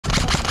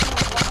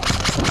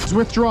Guys,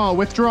 withdraw,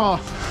 withdraw.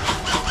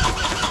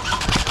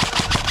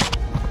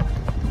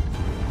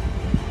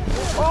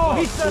 Oh,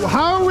 he said,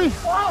 how are we?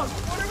 Oh,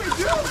 what do we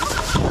do?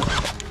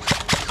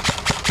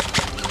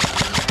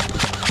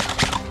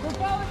 We're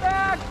falling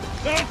back.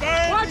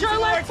 Watch our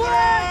left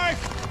flag.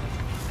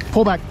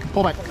 Pull back,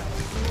 pull back.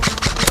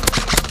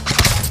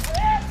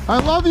 I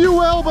love you,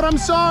 Will, but I'm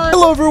sorry.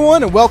 Hello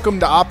everyone and welcome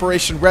to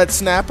Operation Red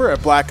Snapper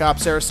at Black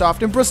Ops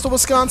Airsoft in Bristol,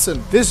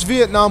 Wisconsin. This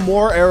Vietnam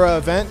War era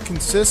event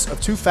consists of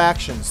two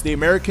factions, the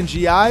American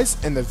GIs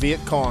and the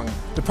Viet Cong.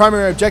 The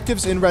primary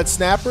objectives in Red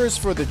Snapper is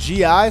for the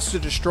GIs to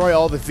destroy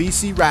all the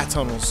VC rat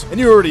tunnels. And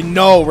you already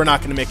know we're not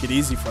going to make it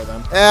easy for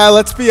them.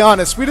 Let's be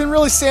honest, we didn't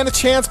really stand a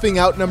chance being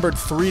outnumbered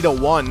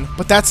 3-1,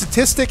 but that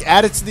statistic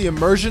added to the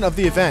immersion of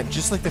the event,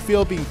 just like the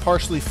field being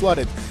partially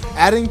flooded,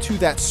 adding to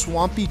that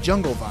swampy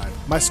jungle vibe.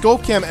 My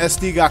scope cam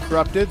SD got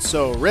corrupted,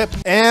 so rip.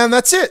 And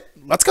that's it.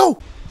 Let's go.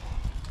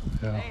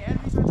 Yeah.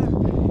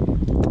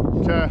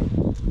 Okay.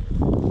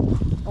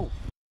 Oh.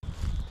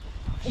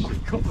 Oh my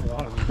God.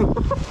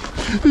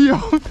 Yo.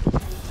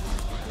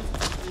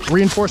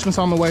 Reinforcements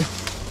on the way.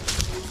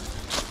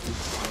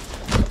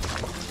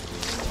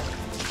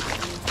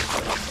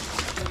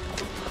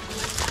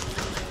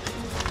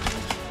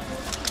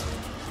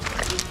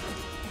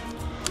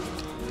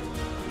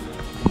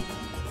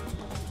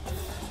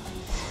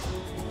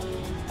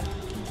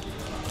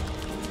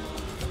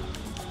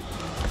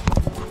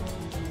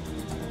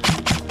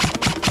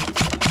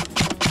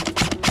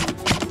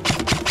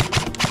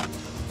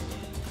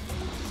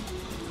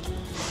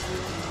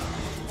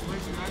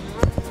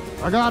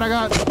 I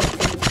got.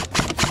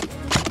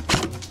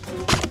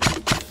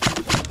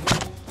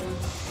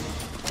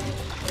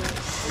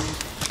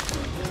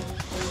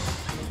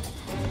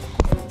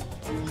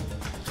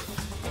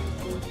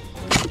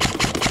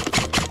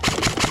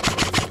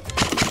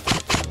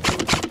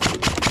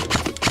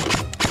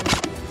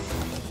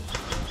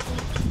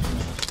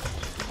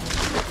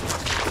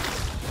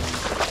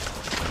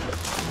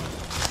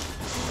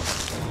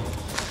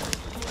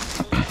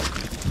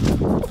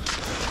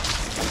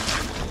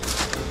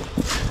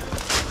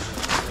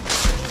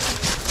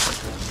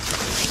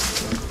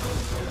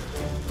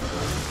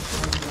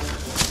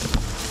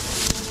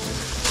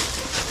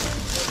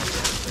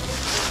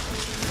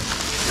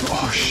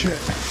 Oh shit.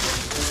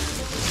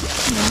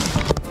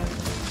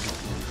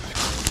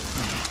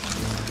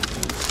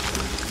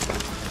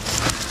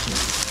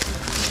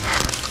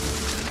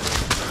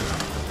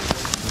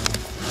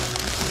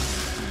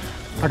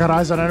 I got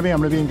eyes on enemy. I'm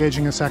going to be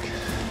engaging in a sec.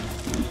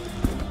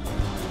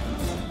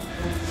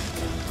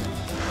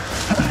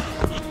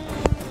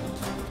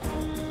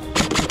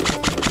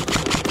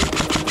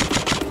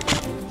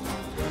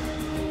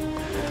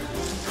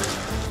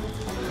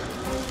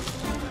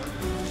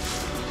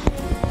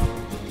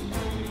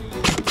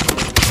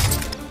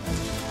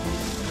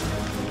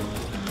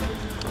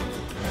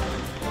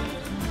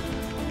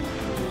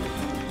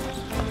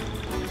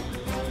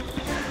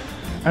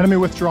 Enemy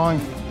withdrawing.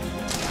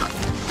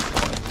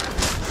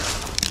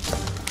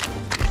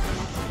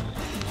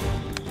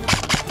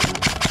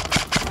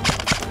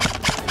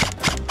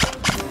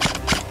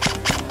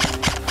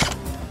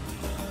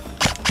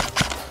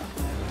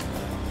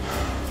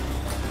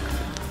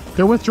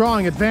 They're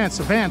withdrawing. Advance,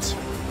 advance.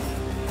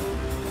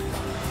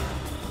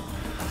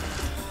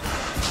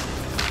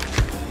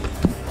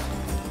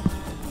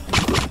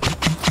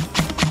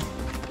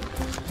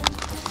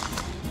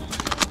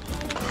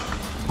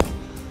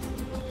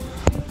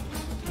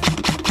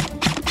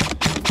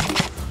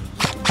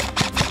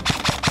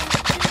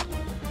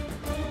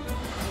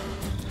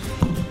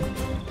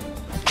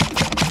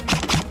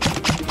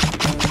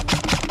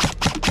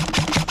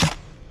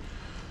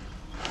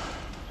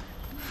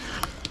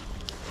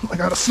 I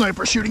got a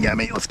sniper shooting at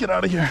me. Let's get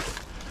out of here.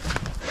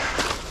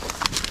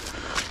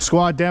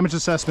 Squad, damage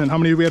assessment. How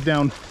many do we have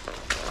down?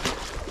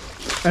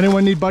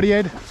 Anyone need buddy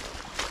aid?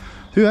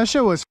 Dude, that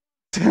shit was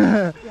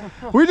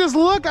we just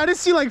look, I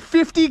just see like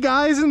 50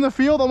 guys in the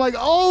field. I'm like,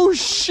 oh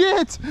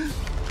shit.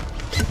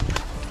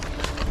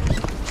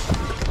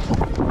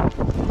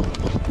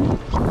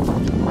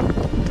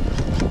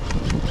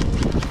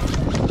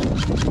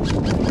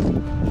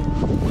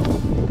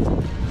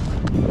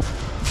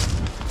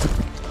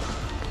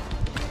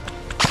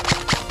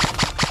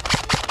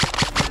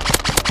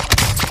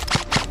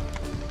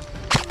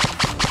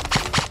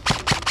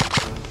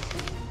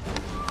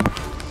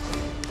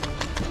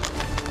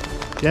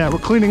 Yeah, we're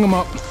cleaning them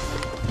up.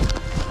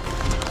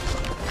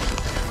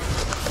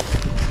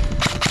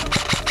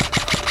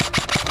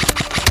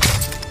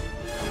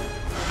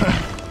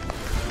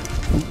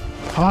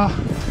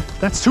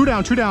 That's two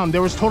down.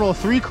 There was a total of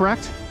 3,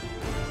 correct?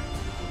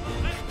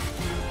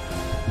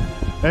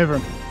 Ever.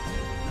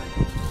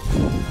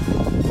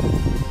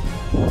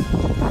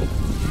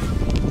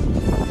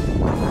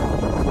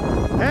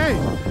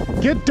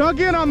 Hey, get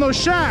dug in on those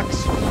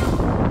shacks.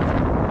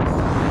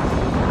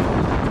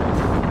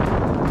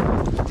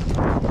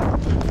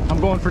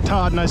 I'm going for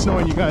Todd. Nice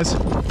knowing you guys.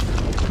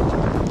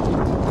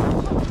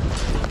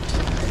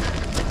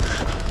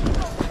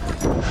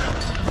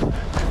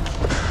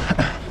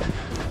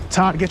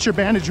 Todd, get your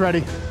bandage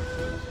ready.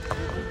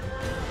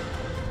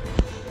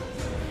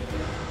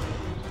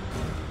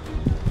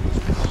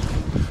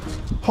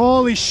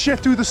 Holy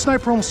shit, dude, the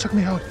sniper almost took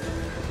me out.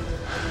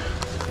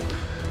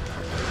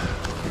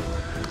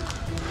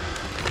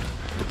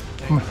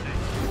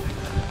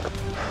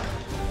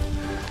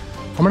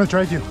 I'm gonna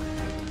drag you.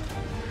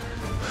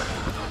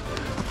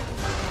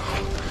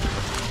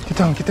 Get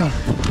down, get down.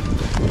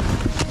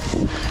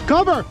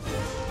 Cover!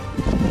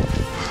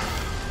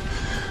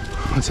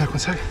 One sec, one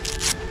sec.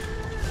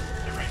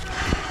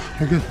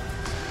 You're good.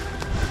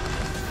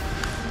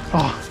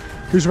 Oh,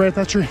 who's right at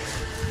that tree?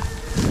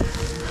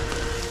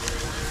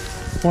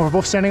 Well, we're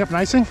both standing up and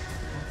icing?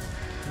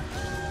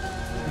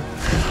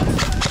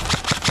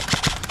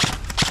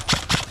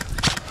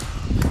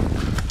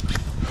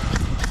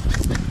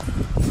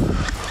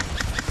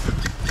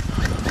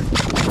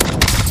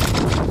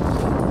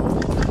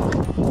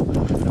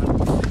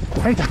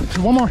 Hey,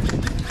 one more.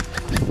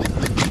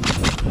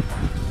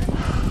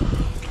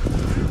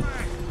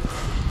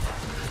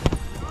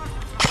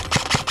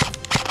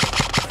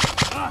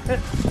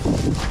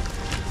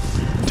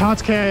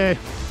 Todd's KIA.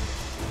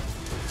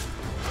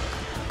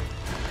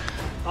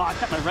 Oh, I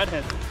got my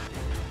redhead.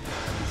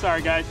 I'm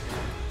sorry, guys.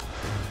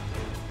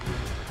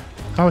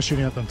 I was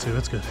shooting at them too,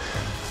 that's good.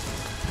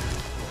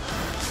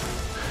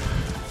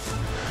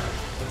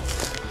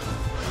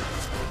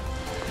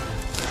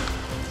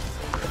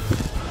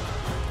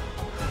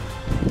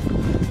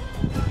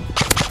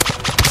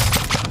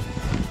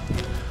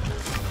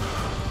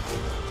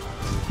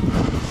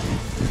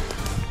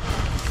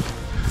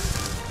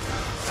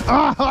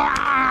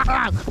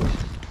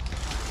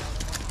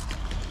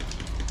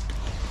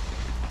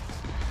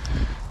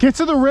 Get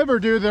to the river,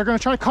 dude. They're gonna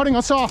try cutting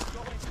us off.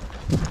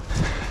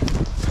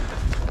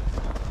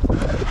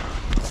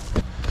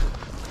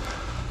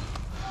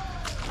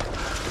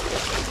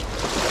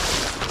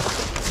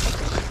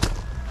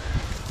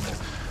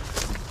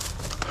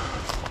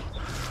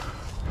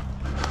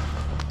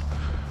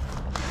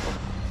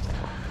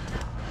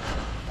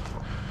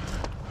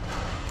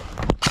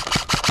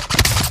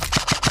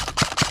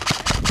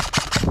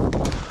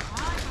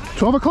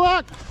 $12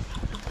 o'clock.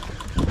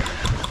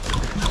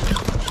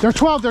 They're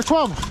 12. They're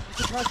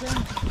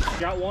 12.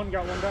 Got one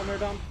down there,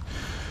 Dom.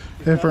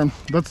 Yeah, firm.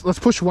 Let's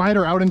push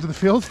wider out into the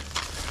field.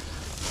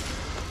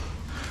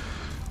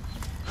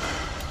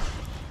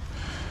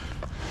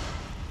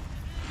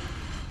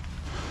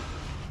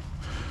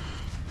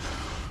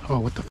 Oh,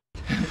 what the?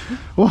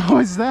 What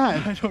was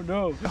that? I don't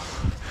know.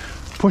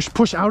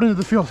 Push out into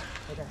the field.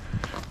 Okay.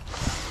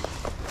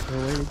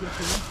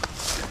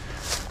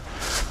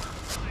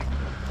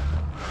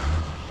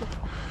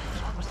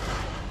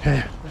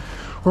 Hey,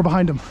 we're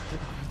behind him.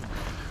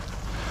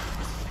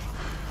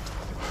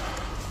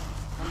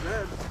 I'm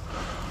dead.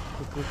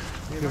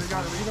 Anybody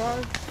got a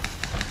reload?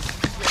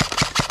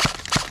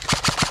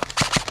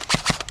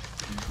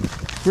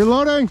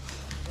 Reloading.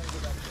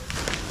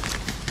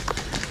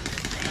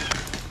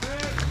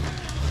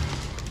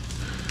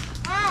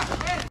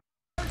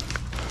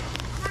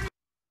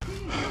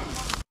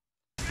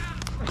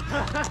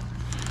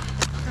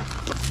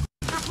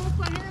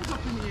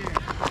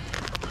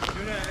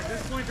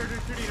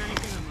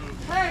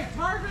 Hey,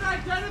 target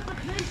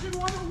identification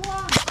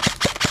 101!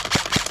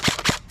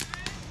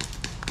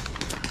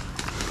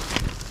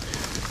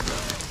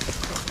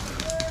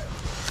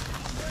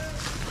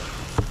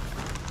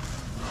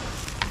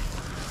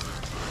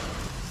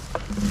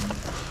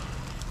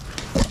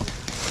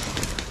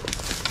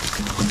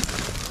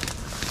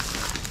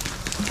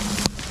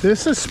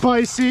 This is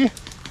spicy.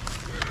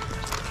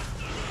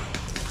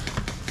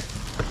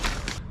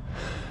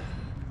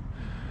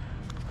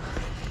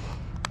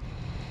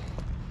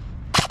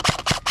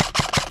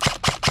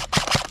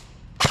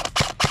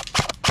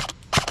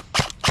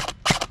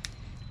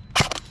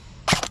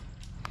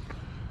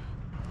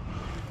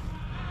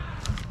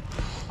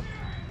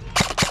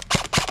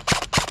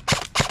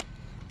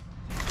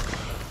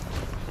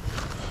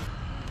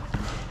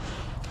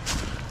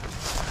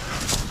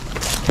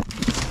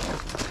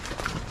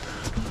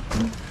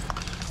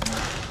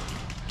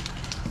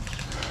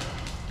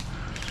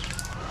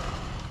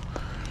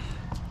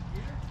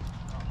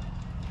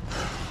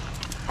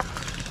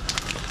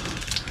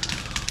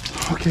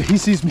 Okay, he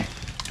sees me.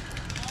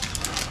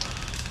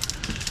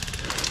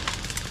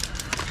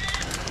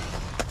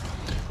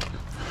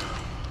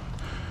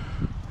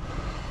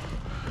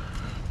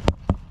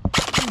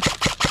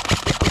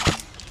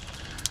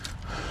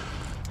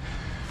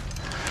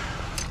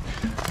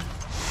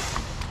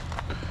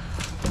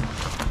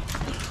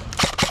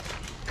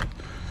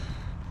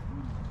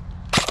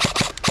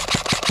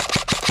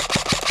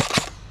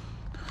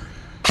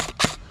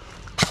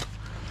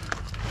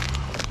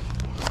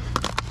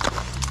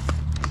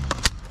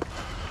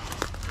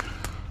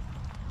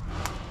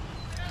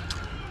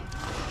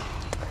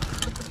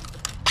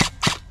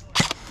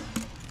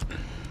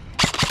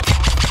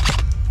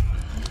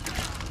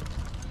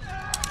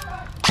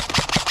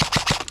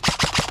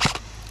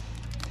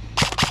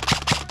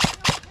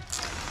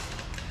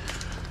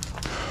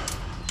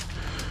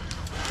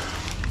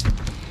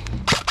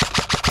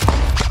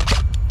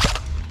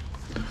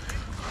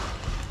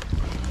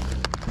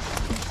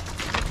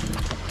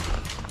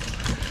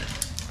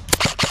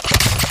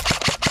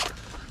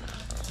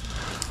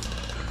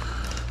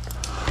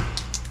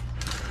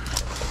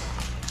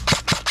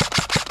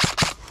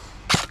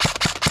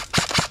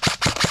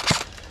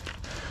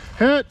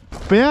 Hit.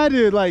 But yeah,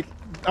 dude, like,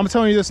 I'm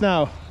telling you this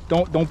now.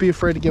 Don't be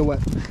afraid to get wet.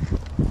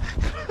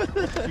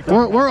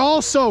 We're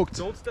all soaked.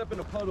 Don't step in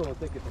a puddle and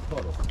think it's a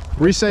puddle.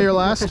 Reset your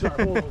last.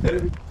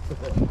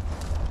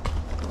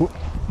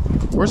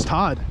 Where's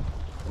Todd?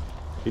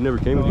 He never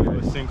came to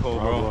a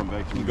sinkhole, bro.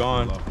 I'm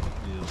gone.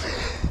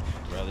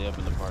 Rally up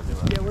in the parking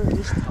lot. Yeah, where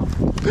is Todd?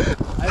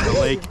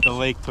 The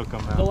lake took him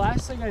out. The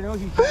last thing I know,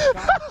 he just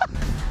got.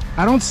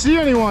 I don't see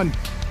anyone.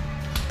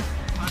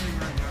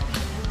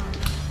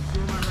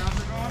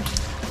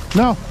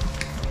 No.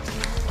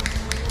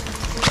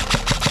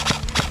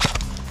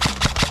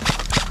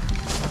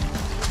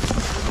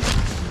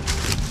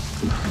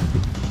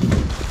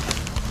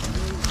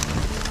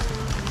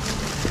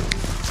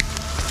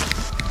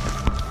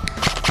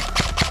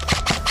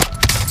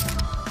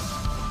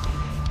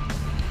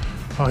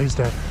 Oh, he's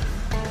dead.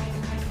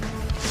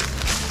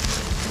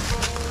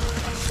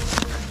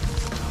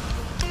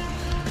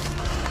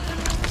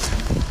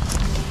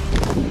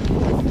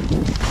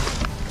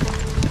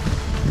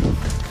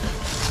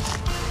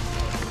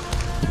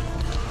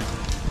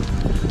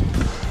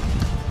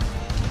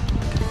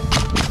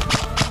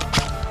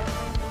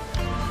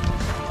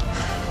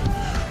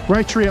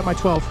 Right tree at my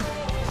 12.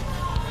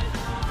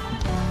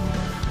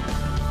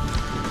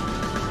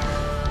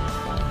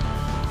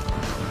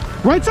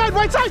 Right side,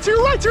 to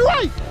your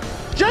right!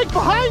 Jake,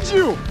 behind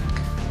you!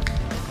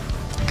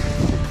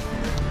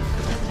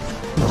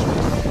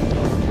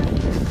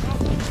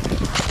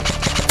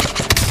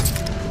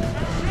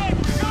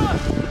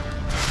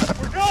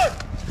 We're good!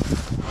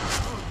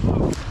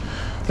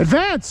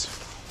 Advance!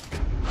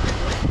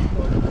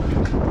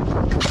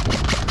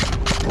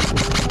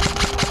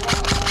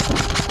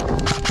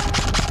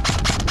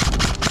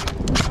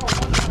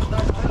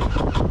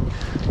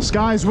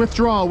 Skies,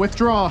 withdraw.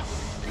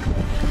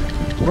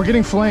 We're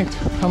getting flanked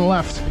on the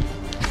left.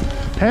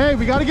 Hey,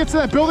 we gotta get to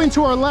that building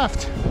to our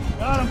left.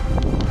 Got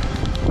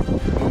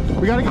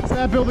him. We gotta get to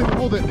that building to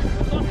hold it.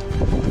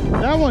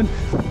 That one.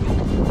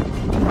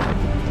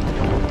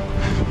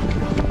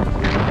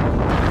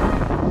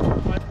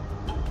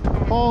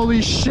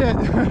 Holy shit.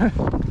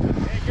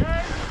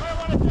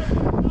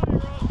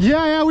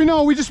 Yeah, we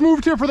know. We just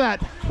moved here for that.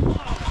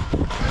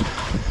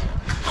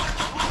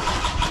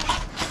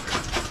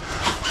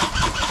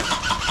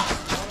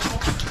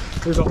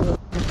 There's a hole.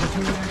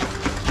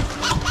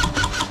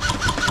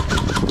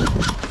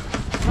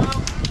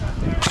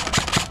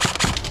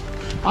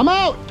 I'm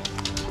out.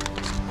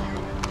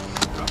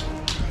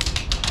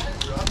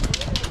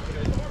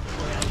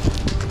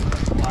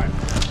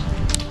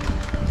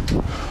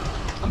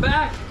 I'm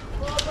back.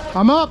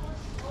 I'm up.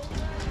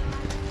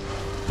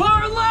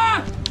 Far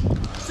left.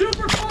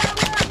 Super far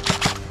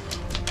left.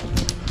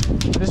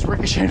 I just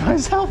ricocheted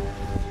myself.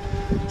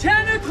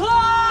 10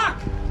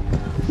 o'clock.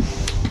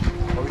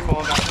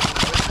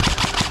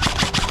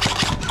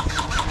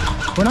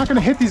 We're not gonna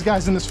hit these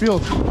guys in this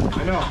field.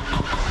 I know.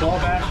 Fall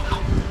back.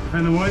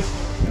 In the woods.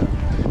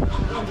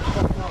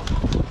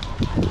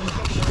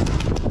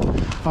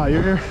 Oh,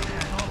 you're here.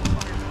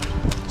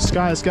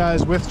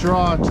 Skies,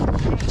 withdraw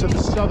to the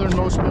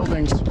southernmost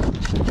buildings.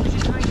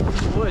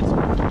 Woods.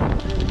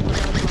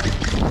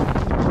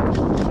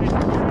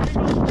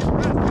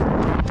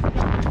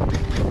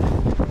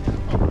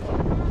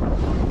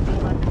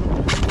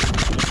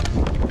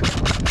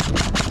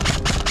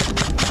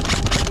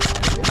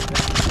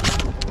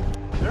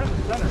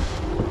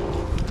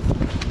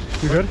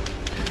 You good?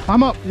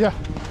 I'm up, yeah.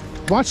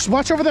 Watch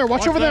over there,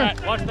 watch over there.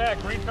 Watch that.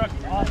 Green truck.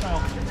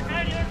 Awesome.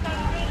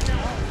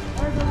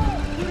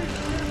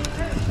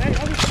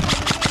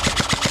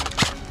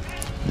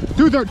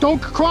 Dude,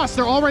 don't cross,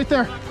 they're all right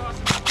there.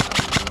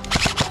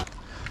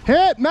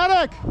 Hit,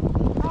 medic!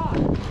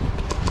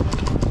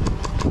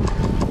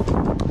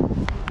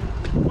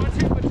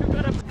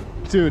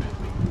 Dude.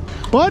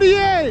 Buddy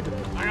aid!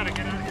 I gotta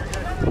get out of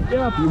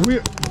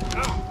here,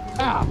 guys.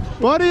 Yeah,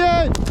 buddy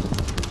aid!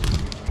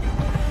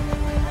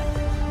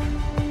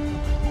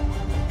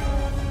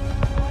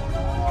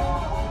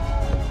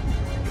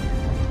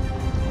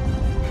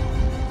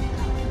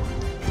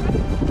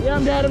 Yeah,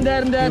 I'm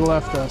dead. He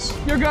left us.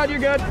 You're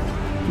good.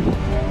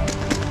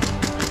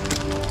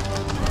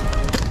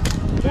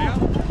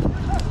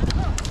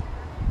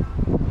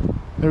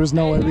 There was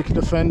no way we could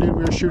defend it.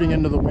 We were shooting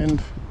into the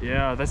wind.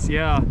 Yeah,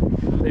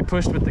 they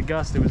pushed with the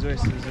gust. It was very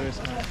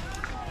smart.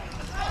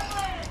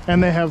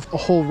 And they have a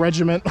whole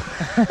regiment.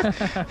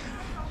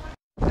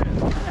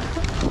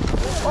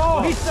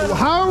 Oh, he said,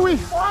 How are we?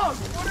 what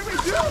do we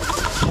do?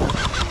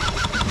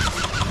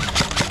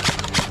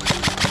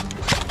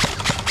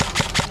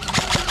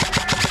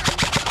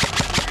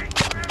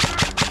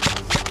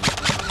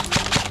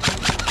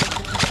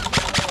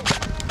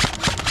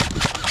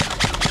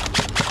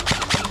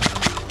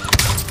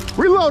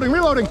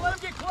 Reloading. Let him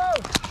get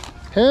close.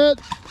 Hit.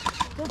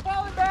 We're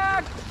falling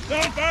back.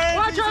 Don't fire.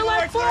 Watch our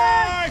left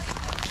flank.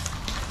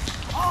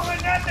 All or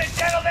nothing,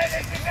 gentlemen.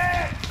 It's the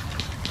man.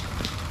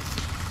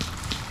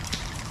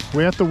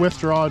 We have to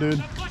withdraw, dude.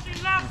 I'm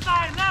pushing left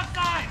side.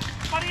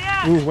 Buddy,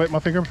 yeah. Ooh, wait, my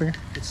finger.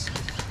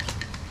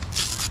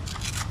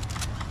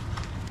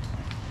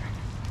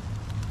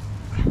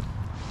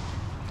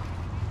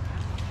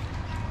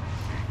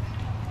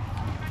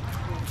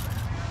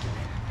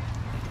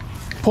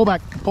 Pull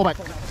back, pull back.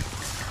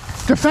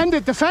 Defend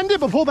it,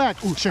 but pull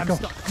back. Ooh, shit, go.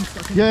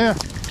 Yeah.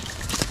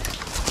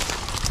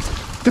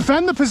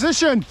 Defend the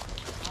position.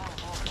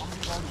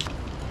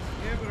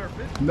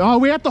 No,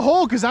 we have to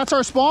hold because that's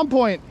our spawn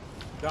point.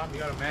 Dom, you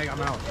got a mag,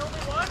 I'm out.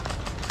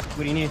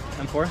 What do you need?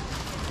 M4?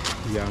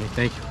 You got me,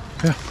 thank you.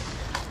 Yeah.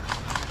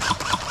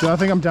 Dude, I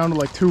think I'm down to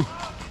like 2.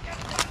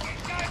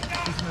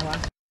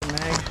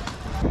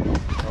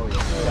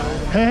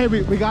 Hey,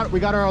 we got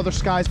our other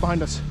skies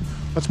behind us.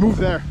 Let's move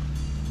there.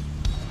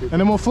 And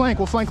then we'll flank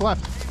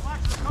left.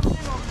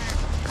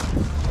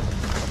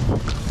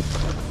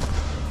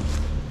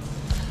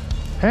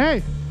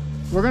 Hey,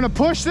 we're gonna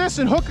push this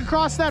and hook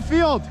across that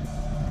field.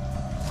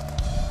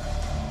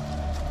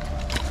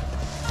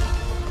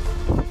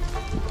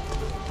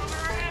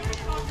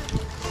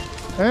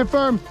 Hey,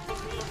 firm.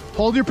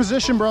 Hold your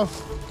position, bro. Look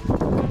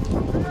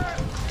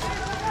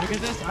at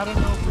this. I don't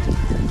know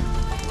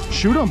if we...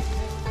 Shoot them.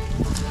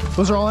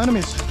 Those are all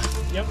enemies.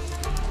 Yep.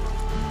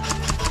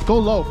 Go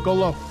low, go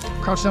low.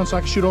 Crouch down so I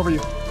can shoot over you.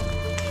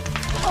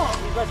 Oh,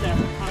 he's right there.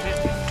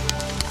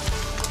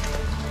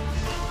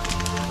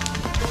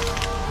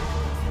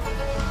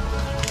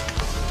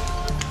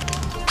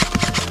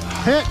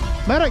 Hit,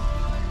 medic.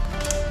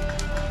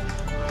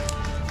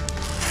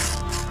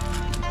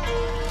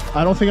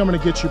 I don't think I'm gonna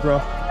get you, bro.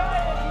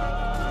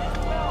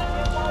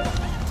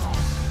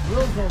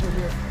 Will's over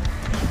here.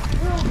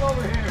 Will's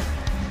over here.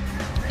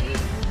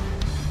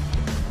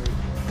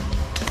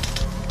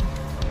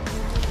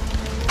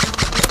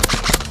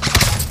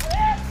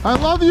 I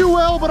love you,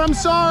 Will, but I'm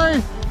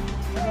sorry.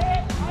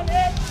 I'm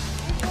hit.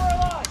 You four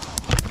alive.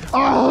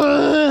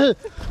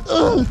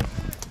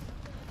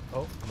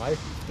 Oh, My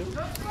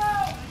Let's go.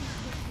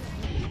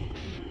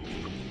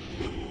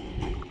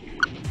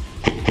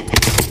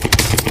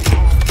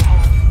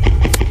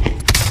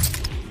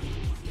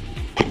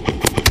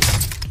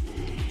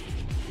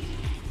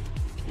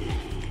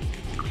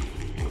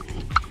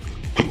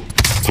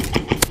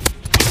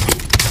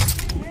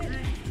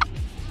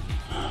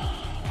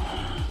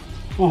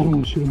 I don't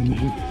want to shoot him in the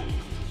head.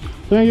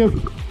 Thank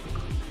you.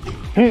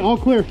 Hey, all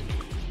clear.